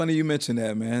 It's funny you mentioned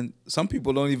that, man. Some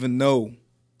people don't even know.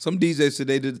 Some DJs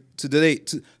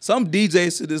some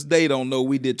DJs to this day don't know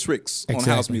we did tricks on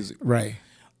house music. Right.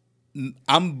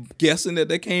 I'm guessing that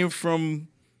they came from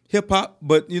hip hop,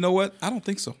 but you know what? I don't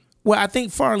think so. Well, I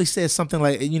think Farley said something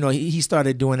like, he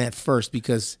started doing that first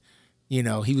because, he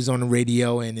was on the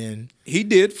radio, and then he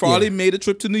did. Farley made a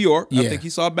trip to New York. Yeah. I think he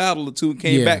saw a battle or two and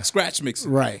came back scratch mixing.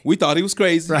 Right. We thought he was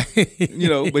crazy. Right.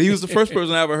 But he was the first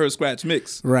person I ever heard scratch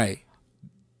mix. Right.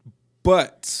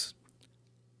 But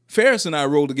Ferris and I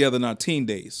rolled together in our teen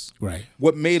days. Right.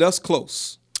 What made us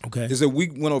close is that we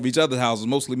went over each other's houses,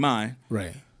 mostly mine.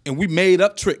 Right. And we made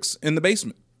up tricks in the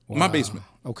basement, my basement.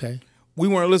 Okay. We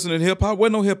weren't listening to hip hop.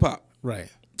 Wasn't no hip hop. Right.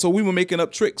 So we were making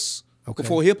up tricks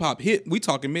before hip hop hit. We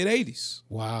talking mid-'80s.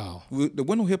 Wow. There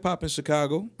wasn't no hip hop in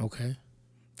Chicago. Okay. In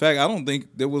fact, I don't think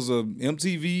there was a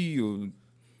MTV or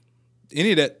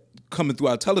any of that coming through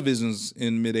our televisions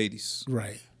in mid-'80s.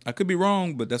 Right. I could be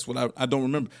wrong, but that's what I don't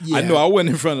remember. Yeah. I know I wasn't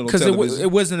in front of no television. Because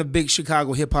it wasn't a big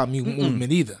Chicago hip hop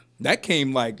movement either. That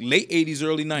came like late 80s,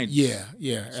 early 90s.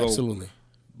 Yeah, absolutely.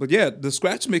 But yeah, the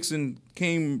scratch mixing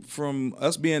came from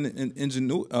us being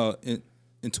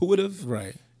intuitive.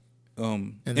 Right.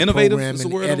 And innovative is the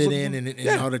word. Editing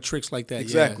and all the tricks like that.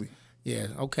 Exactly. Yeah.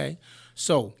 Okay.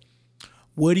 So,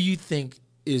 where do you think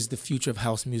is the future of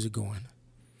house music going?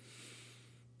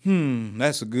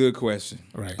 That's a good question.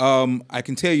 Right. I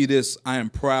can tell you this: I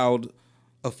am proud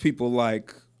of people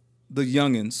like the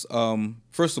youngins.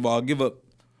 First of all, give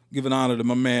an honor to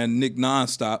my man Nick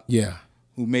Nonstop. Yeah.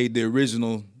 Who made the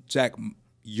original Jack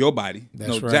Your Body?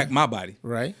 That's right. Jack My Body.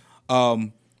 Right.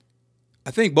 I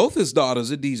think both his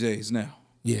daughters are DJs now.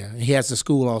 Yeah, and he has the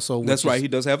school also. That's right. He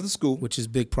does have the school, which is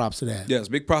big props to that. Yes,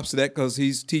 big props to that because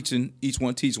he's teaching each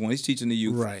one. He's teaching the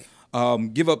youth.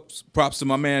 Right. Give up props to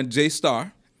my man Jay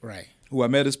Starr. Right. Who I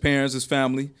met his parents, his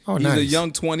family. Oh, he's nice. a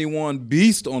young 21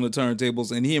 beast on the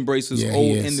turntables, and he embraces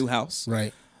old and new house.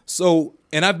 Right. So,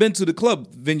 and I've been to the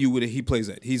club venue where he plays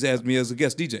at. He's asked me as a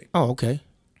guest DJ. Oh, okay.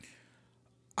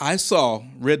 I saw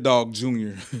Red Dog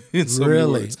Jr. in some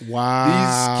really? words.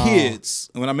 Wow. These kids,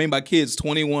 when I mean by kids,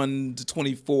 21 to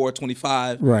 24,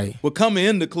 25, right, were coming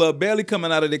in the club, barely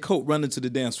coming out of their coat, running to the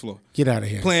dance floor. Get out of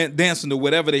here. Dancing to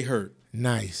whatever they heard.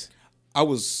 Nice.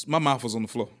 My mouth was on the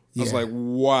floor. I was like,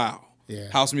 wow. Yeah.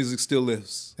 House music still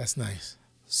lives. That's nice.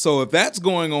 So if that's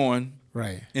going on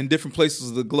in different places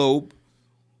of the globe,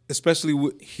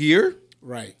 especially here,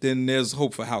 then there's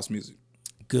hope for house music.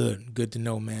 Good to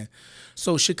know, man.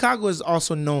 So Chicago is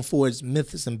also known for its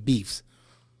myths and beefs.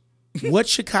 What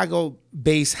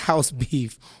Chicago-based house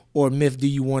beef or myth do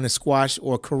you want to squash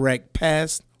or correct,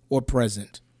 past or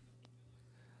present?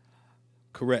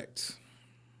 Correct.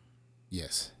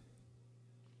 Yes.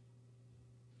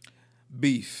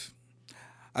 Beef.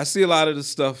 I see a lot of this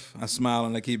stuff. I smile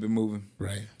and I keep it moving.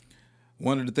 Right.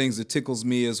 One of the things that tickles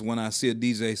me is when I see a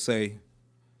DJ say,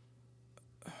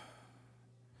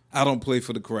 I don't play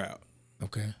for the crowd.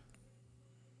 Okay.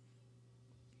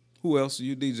 Who else are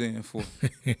you DJing for?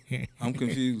 I'm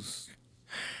confused.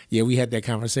 Yeah, we had that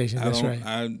conversation. That's right.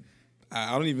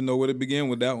 I don't even know where to begin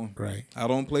with that one. Right. I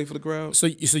don't play for the crowd. So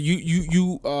you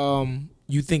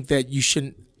think that you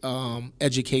shouldn't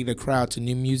educate the crowd to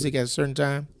new music at a certain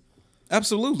time?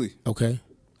 Absolutely. Okay.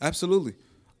 Absolutely.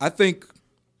 I think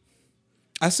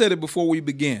I said it before we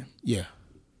began. Yeah.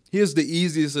 Here's the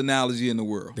easiest analogy in the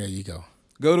world. There you go.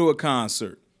 Go to a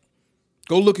concert.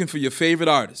 Go looking for your favorite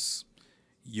artist.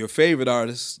 Your favorite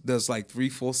artist does like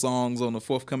 3-4 songs on the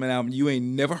forthcoming album you ain't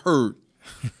never heard.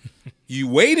 You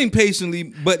waiting patiently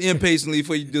but impatiently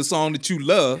for the song that you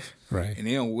love. Right. And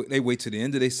they wait till the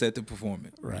end of their set to perform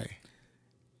it. Right.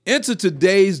 Enter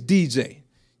today's DJ.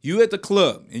 You at the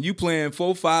club and you playing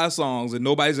 4-5 songs that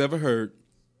nobody's ever heard.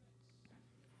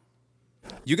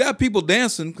 You got people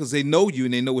dancing because they know you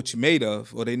and they know what you're made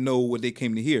of, or they know what they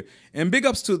came to hear. And big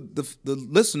ups to the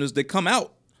listeners that come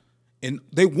out and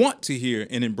they want to hear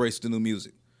and embrace the new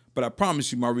music. But I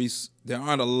promise you, Maurice, there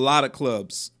aren't a lot of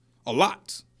clubs,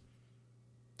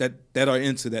 that are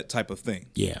into that type of thing.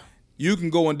 Yeah. You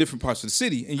can go in different parts of the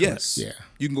city, and yes, yeah,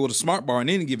 you can go to Smart Bar on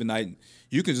any given night.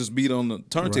 You can just beat on the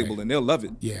turntable, and they'll love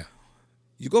it. Yeah.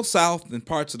 You go south and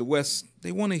parts of the west,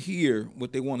 they want to hear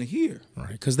what they want to hear.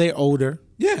 Right, because they're older.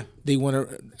 Yeah. They want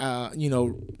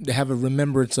to, they have a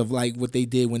remembrance of like what they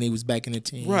did when they was back in the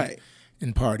teen. Right.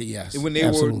 And party, yes. And when they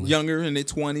were younger, in their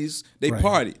 20s, they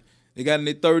partied. They got in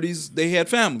their 30s, they had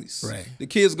families. Right. The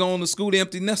kids going to school, they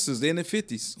empty nesters. They're in their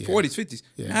 50s, 40s, 50s.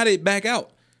 Yeah. Now they back out.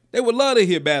 They would love to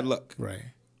hear Bad Luck. Right.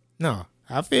 No,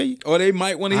 I feel you. Or they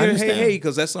might want to hear Hey Hey,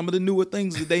 because that's some of the newer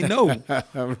things that they know.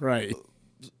 Right.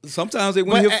 Sometimes they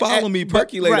want to hear Follow Me,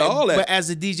 Percolate, all that. But as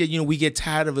a DJ, we get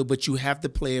tired of it, but you have to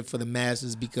play it for the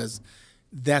masses because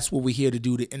that's what we're here to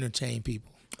do, to entertain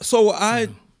people. So I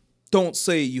don't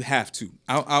say you have to.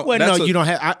 You don't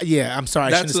have. I'm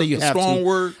sorry. I shouldn't say you have to. That's a strong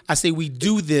word. I say we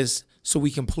do this so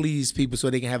we can please people so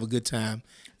they can have a good time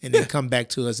and then come back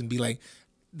to us and be like,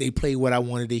 they play what I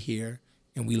wanted to hear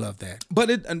and we love that. But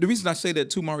and the reason I say that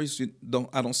too, Maurice,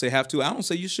 I don't say have to. I don't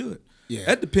say you should. Yeah.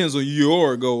 That depends on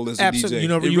your goal as a DJ.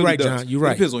 You're really right, does. John. You're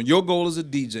right. It depends on your goal as a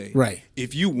DJ. Right.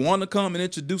 If you want to come and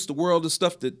introduce the world to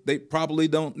stuff that they probably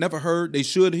never heard, they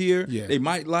should hear, they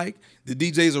might like. The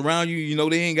DJs around you,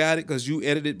 they ain't got it because you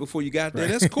edited before you got there.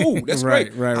 That's cool. That's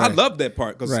great. Right. I love that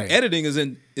part because editing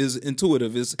is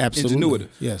intuitive, it's ingenuitive.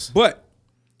 Yes. But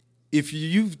if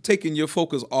you've taken your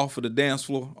focus off of the dance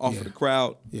floor, off of the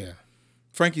crowd,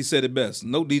 Frankie said it best.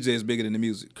 No DJ is bigger than the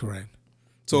music. Correct.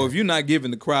 So if you're not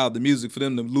giving the crowd the music for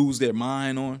them to lose their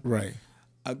mind on, right?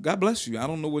 God bless you. I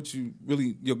don't know what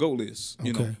your goal is.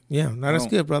 Okay. Yeah, no, that's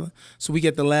good, brother. So we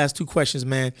get the last 2 questions,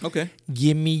 man. Okay.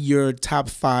 Give me your top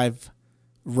 5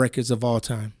 records of all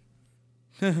time.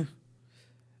 I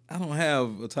don't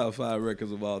have a top 5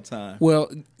 records of all time.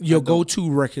 Well, your go-to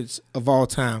records of all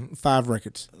time, 5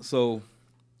 records. So,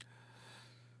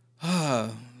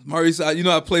 Maurice,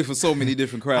 I play for so many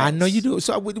different crowds. I know you do.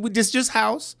 So with this just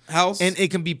house, and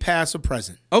it can be past or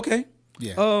present. Okay.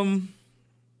 Yeah.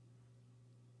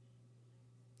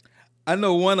 I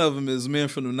know one of them is Men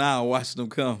from the Nile, Watch Them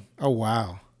Come. Oh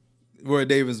wow. Roy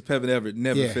Davis, Pevin Everett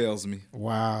never fails me.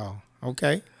 Wow.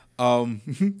 Okay.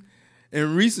 In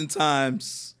recent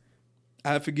times,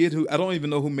 I forget I don't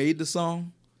even know who made the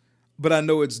song, but I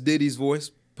know it's Diddy's voice,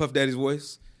 Puff Daddy's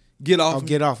voice. Get Off Me.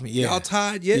 Get Off Me, yeah. Y'all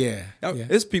tired yet? Yeah.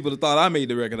 It's people that thought I made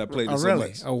the record I played it so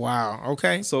much. Oh, wow.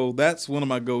 Okay. So that's one of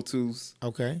my go-tos.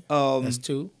 Okay. That's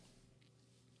 2.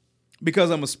 Because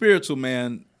I'm a spiritual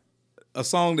man, a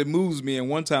song that moves me, and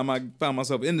one time I found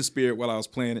myself in the spirit while I was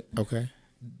playing it. Okay.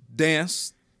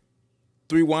 Dance,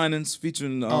 3 Whinings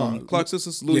featuring Clark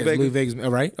Sisters, Louis Vega. Louis Vega's,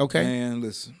 all right. Okay. And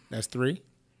listen. That's 3.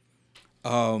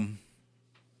 2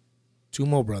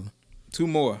 more, brother. 2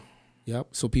 more. Yep.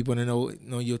 So people know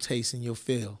your taste and your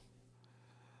feel.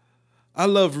 I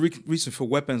love reaching for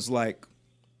weapons like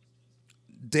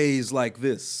Days Like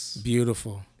This.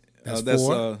 Beautiful. That's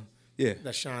 4. Yeah.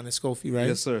 That's Sean and Scofie, right?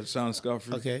 Yes, sir. Sean and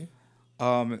Scofie. Okay.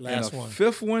 Last one.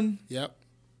 5th one. Yep.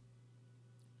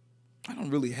 I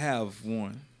don't really have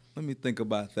one. Let me think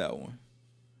about that one.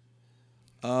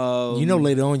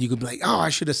 Later on you could be like, oh, I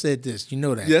should have said this. You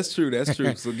know that. That's true. That's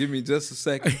true. So give me just a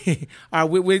second. All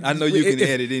right, I know you can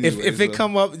edit anyway. If it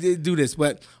come up, do this.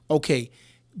 But okay,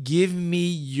 give me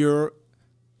your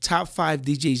top 5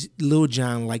 DJs Lil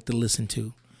John like to listen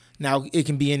to. Now it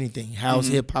can be anything, house,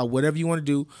 hip hop, whatever you want to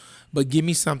do. But give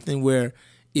me something where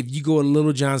if you go to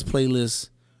Lil John's playlist,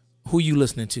 who you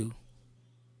listening to?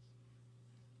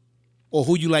 Or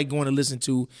who you like going to listen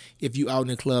to if you out in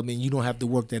the club and you don't have to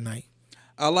work that night?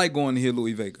 I like going to hear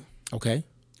Louis Vega. Okay.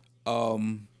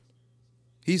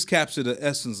 He's captured the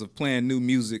essence of playing new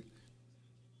music,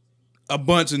 a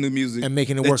bunch of new music, and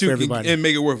making it work for everybody. And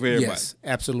make it work for everybody. Yes,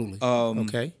 absolutely.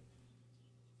 Okay.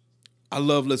 I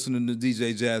love listening to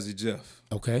DJ Jazzy Jeff.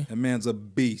 Okay. That man's a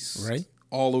beast. Right.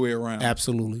 All the way around.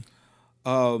 Absolutely.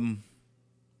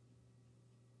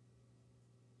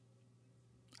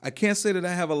 I can't say that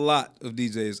I have a lot of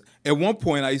DJs. At one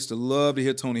point, I used to love to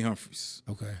hear Tony Humphries.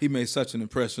 Okay. He made such an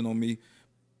impression on me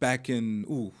back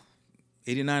in,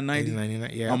 89, 90. 99,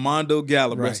 yeah. Armando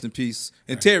Gallup, Right. rest in peace.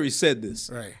 And Terry said this.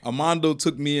 Right. Armando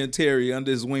took me and Terry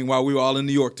under his wing while we were all in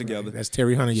New York together. Right. That's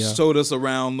Terry Hunter, yeah. Showed us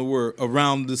around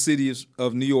the city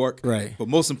of New York. Right. But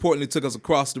most importantly, took us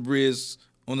across the bridge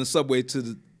on the subway to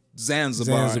the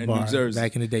Zanzibar in New Jersey.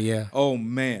 Back in the day, yeah. Oh,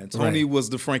 man. Tony was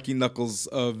the Frankie Knuckles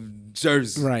of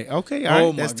Jersey. Right. Okay. All right.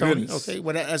 Oh, That's my Tony. goodness. Okay.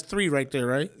 Well, that's 3 right there,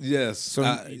 right? Yes. So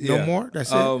yeah. no more?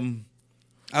 That's it?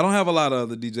 I don't have a lot of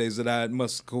other DJs that I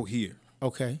must go hear.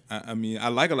 Okay. I mean, I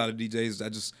like a lot of DJs.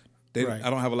 I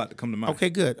don't have a lot to come to mind. Okay,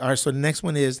 good. All right, so the next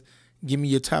one is give me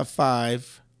your top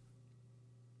 5.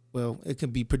 Well, it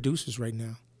can be producers right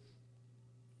now.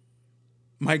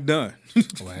 Mike Dunn.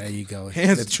 Well, there you go.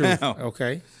 Hands the truth. down.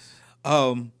 Okay.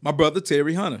 My brother,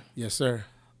 Terry Hunter. Yes, sir.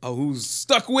 Who's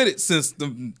stuck with it since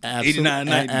the 89,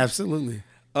 90. Absolutely.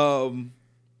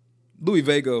 Louis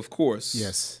Vega, of course.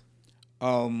 Yes.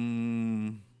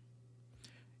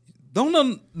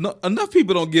 Enough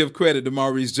people don't give credit to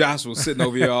Maurice Joshua sitting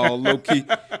over here all low key.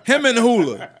 Him and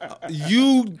Hula,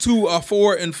 you two are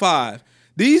 4 and 5.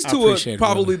 These two are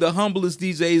probably the humblest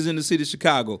DJs in the city of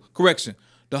Chicago. Correction,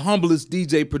 the humblest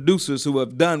DJ producers who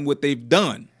have done what they've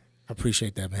done. I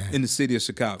appreciate that, man. In the city of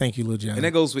Chicago. Thank you, Lil John. And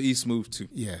that goes for E Smooth too.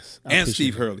 Yes, and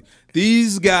Steve Hurley.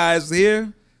 These guys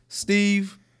here,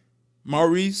 Steve,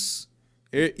 Maurice,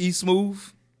 E Smooth,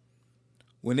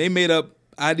 when they made up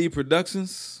ID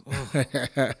Productions,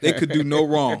 they could do no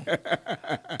wrong.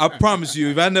 I promise you,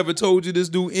 if I never told you this,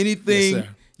 do anything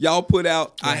y'all put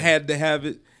out, I had to have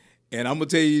it. And I'm gonna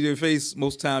tell you to your face,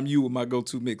 most time you were my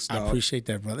go-to mix, dog. I appreciate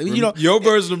that, brother. You know your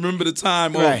version of Remember the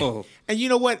Time. Right. And you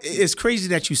know what? It's crazy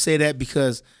that you say that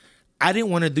because I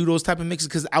didn't want to do those type of mixes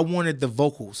because I wanted the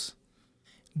vocals.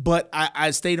 But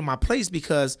I stayed in my place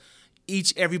because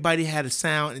everybody had a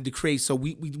sound and to create, so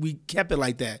we kept it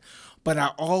like that. But I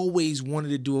always wanted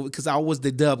to do it because I was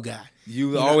the dub guy.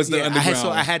 You always the underground. So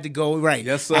I had to go, right.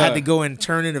 Yes, sir. I had to go and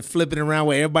turn it and flip it around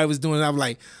where everybody was doing it. I was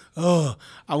like, oh,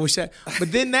 I wish I.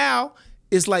 But then now,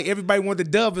 it's like everybody want the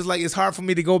dub. It's like it's hard for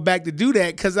me to go back to do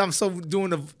that because I'm so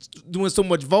doing so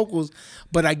much vocals.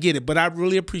 But I get it. But I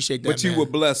really appreciate that. But you were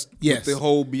blessed with the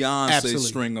whole Beyonce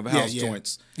string of house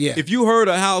joints. Yeah. If you heard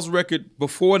a house record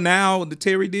before now that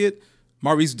Terry did,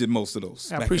 Maurice did most of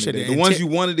those. I appreciate it. The ones you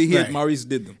wanted to hit, Maurice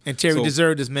did them. And Terry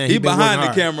deserved this, man. He behind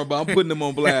the camera, but I'm putting him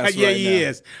on blast yeah, right he now.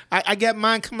 is. I got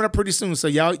mine coming up pretty soon, so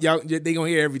y'all they gonna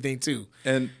hear everything too.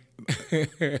 And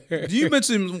you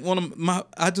mentioned one of my.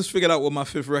 I just figured out what my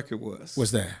 5th record was. What's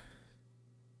that?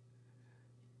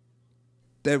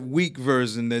 That weak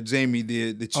version that Jamie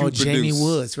did that you produced. Jamie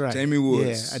Woods, right? Jamie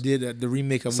Woods. Yeah, I did the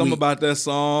remake of Something about that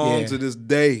song to this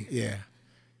day. Yeah.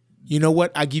 You know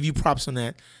what? I give you props on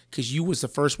that because you was the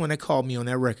first one that called me on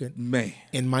that record. Man.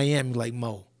 In Miami, like,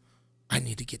 Mo, I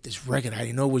need to get this record. I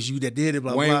didn't know it was you that did it.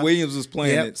 Blah, Wayne blah. Williams was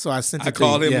playing it. So I sent it I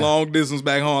called him you. long distance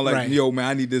back home like, yo, man,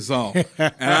 I need this song.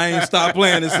 And I ain't stopped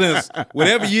playing it since.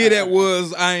 Whatever year that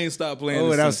was, I ain't stopped playing it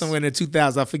since. That was somewhere in the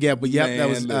 2000s. I forget. But, man, that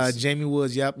was Jamie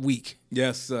Woods, weak.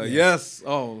 Yes, yes.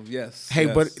 Oh, yes. Hey,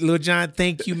 yes. But Lil John,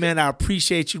 thank you, man. I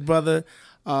appreciate you, brother.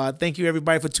 Thank you,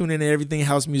 everybody, for tuning in to Everything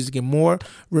House Music and more.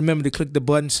 Remember to click the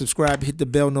button, subscribe, hit the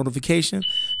bell notification.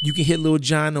 You can hit Lil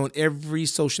John on every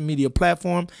social media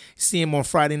platform. See him on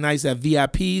Friday nights at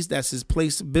VIPs. That's his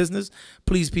place of business.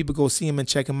 Please, people, go see him and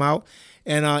check him out.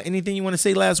 And anything you want to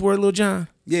say, last word, Lil John?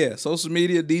 Yeah, social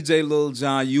media, DJ Lil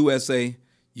John USA.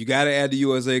 You got to add the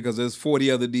USA because there's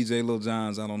 40 other DJ Lil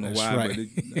Johns. I don't know why, but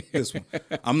this one.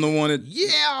 I'm the one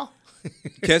that...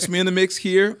 Catch me in the mix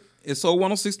here. It's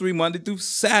 1063 Monday through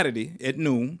Saturday at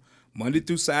noon, Monday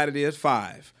through Saturday at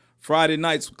 5. Friday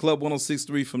nights, Club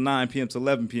 1063 from 9 p.m. to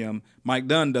 11 p.m. Mike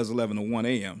Dunn does 11 to 1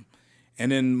 a.m.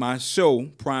 And then my show,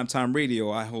 Primetime Radio,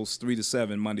 I host 3 to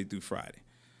 7 Monday through Friday.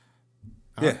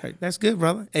 All right. That's good,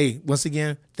 brother. Hey, once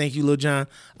again, thank you, Lil John.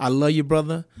 I love you,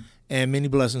 brother, and many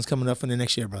blessings coming up for the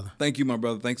next year, brother. Thank you, my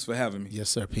brother. Thanks for having me. Yes,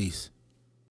 sir. Peace.